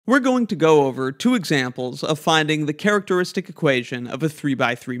We're going to go over two examples of finding the characteristic equation of a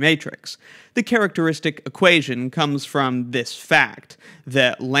 3x3 matrix. The characteristic equation comes from this fact,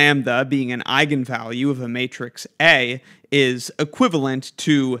 that lambda, being an eigenvalue of a matrix A, is equivalent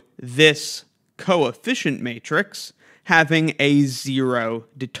to this coefficient matrix having a zero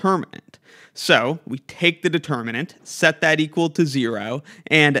determinant. So we take the determinant, set that equal to 0,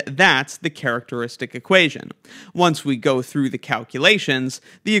 and that's the characteristic equation. Once we go through the calculations,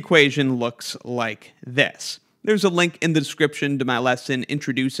 the equation looks like this. There's a link in the description to my lesson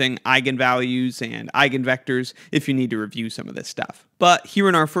introducing eigenvalues and eigenvectors if you need to review some of this stuff. But here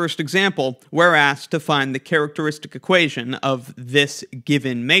in our first example, we're asked to find the characteristic equation of this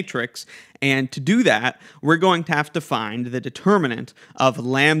given matrix, and to do that, we're going to have to find the determinant of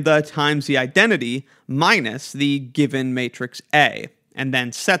lambda times the identity minus the given matrix A, and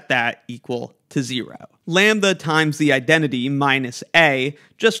then set that equal to 0. Lambda times the identity minus A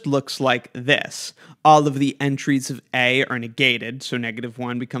just looks like this. All of the entries of A are negated, so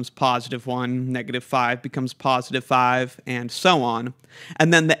 -1 becomes +1, -5 becomes +5, and so on.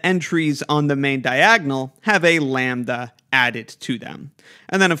 And then the entries on the main diagonal have a lambda added to them.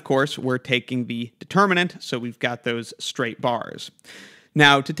 And then, of course, we're taking the determinant, so we've got those straight bars.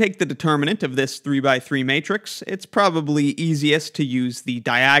 Now, to take the determinant of this 3x3 matrix, it's probably easiest to use the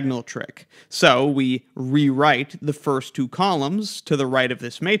diagonal trick. So we rewrite the first two columns to the right of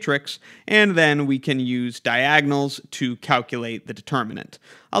this matrix, and then we can use diagonals to calculate the determinant.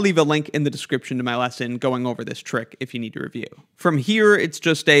 I'll leave a link in the description to my lesson going over this trick if you need to review. From here, it's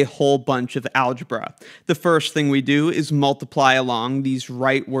just a whole bunch of algebra. The first thing we do is multiply along these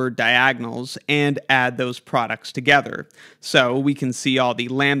rightward diagonals and add those products together. So we can see all the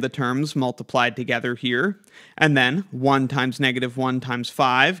lambda terms multiplied together here, and then 1 times -1 times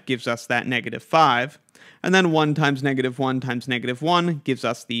 5 gives us that -5, and then 1 times -1 times -1 gives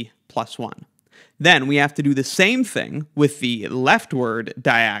us the +1. Then we have to do the same thing with the leftward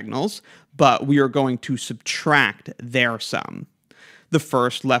diagonals, but we are going to subtract their sum. The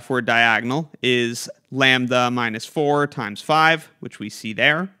first leftward diagonal is lambda minus 4 times 5, which we see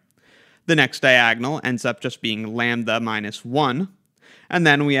there. The next diagonal ends up just being lambda minus 1. And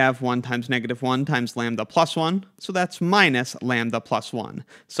then we have 1 times -1 times lambda plus 1, so that's minus lambda plus 1.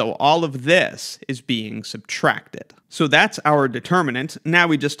 So all of this is being subtracted. So that's our determinant. Now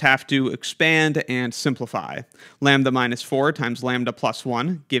we just have to expand and simplify. Lambda minus 4 times lambda plus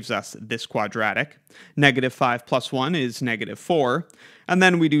 1 gives us this quadratic. -5 plus 1 is -4. And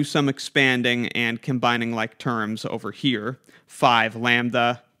then we do some expanding and combining like terms over here. 5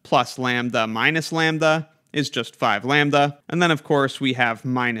 lambda plus lambda minus lambda is just 5 lambda. And then, of course, we have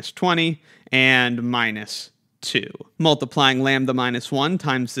minus 20 and minus 2. Multiplying lambda minus 1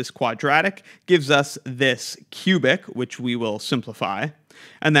 times this quadratic gives us this cubic, which we will simplify.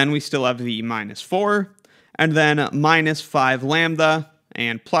 And then we still have the minus 4, and then minus 5 lambda,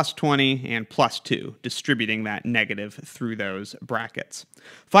 and plus 20 and plus 2, distributing that negative through those brackets.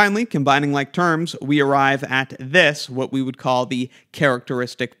 Finally, combining like terms, we arrive at this, what we would call the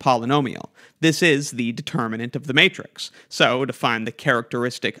characteristic polynomial. This is the determinant of the matrix. So to find the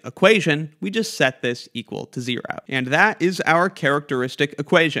characteristic equation, we just set this equal to 0. And that is our characteristic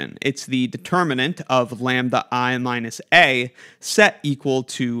equation. It's the determinant of lambda I minus A set equal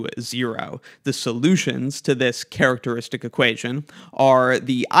to 0. The solutions to this characteristic equation are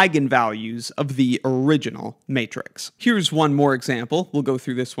the eigenvalues of the original matrix. Here's one more example. We'll go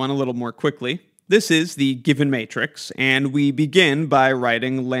through this one a little more quickly. This is the given matrix, and we begin by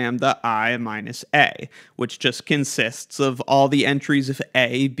writing lambda I minus A, which just consists of all the entries of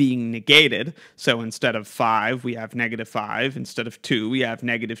A being negated. So instead of 5, we have -5. Instead of 2, we have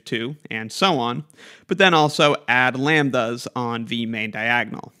 -2, and so on. But then also add lambdas on the main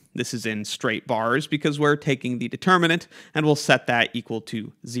diagonal. This is in straight bars because we're taking the determinant, and we'll set that equal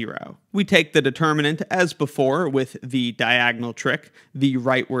to 0. We take the determinant as before with the diagonal trick. The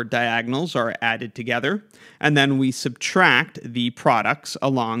rightward diagonals are added together, and then we subtract the products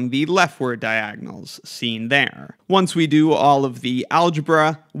along the leftward diagonals, seen there. Once we do all of the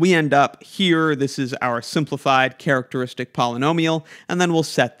algebra, we end up here. This is our simplified characteristic polynomial, and then we'll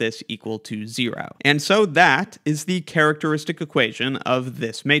set this equal to 0. And so that is the characteristic equation of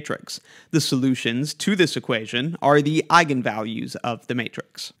this matrix. The solutions to this equation are the eigenvalues of the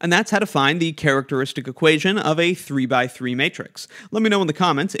matrix. And that's how to find the characteristic equation of a 3x3 matrix. Let me know in the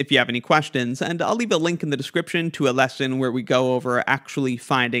comments if you have any questions, and I'll leave a link in the description to a lesson where we go over actually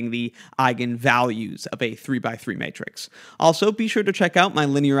finding the eigenvalues of a 3x3 matrix. Also, be sure to check out my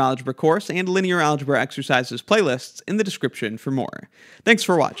linear algebra course and linear algebra exercises playlists in the description for more. Thanks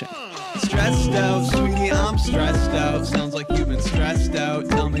for watching. Stressed out, sweetie, I'm stressed out. Sounds like you've been stressed out.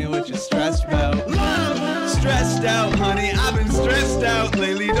 Tell me me what you're stressed about. Stressed out, honey, I've been stressed out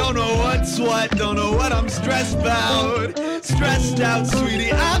lately. Don't know what's what, don't know what I'm stressed about. Stressed out,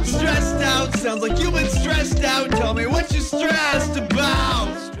 sweetie, I'm stressed out. Sounds like you've been stressed out. Tell me what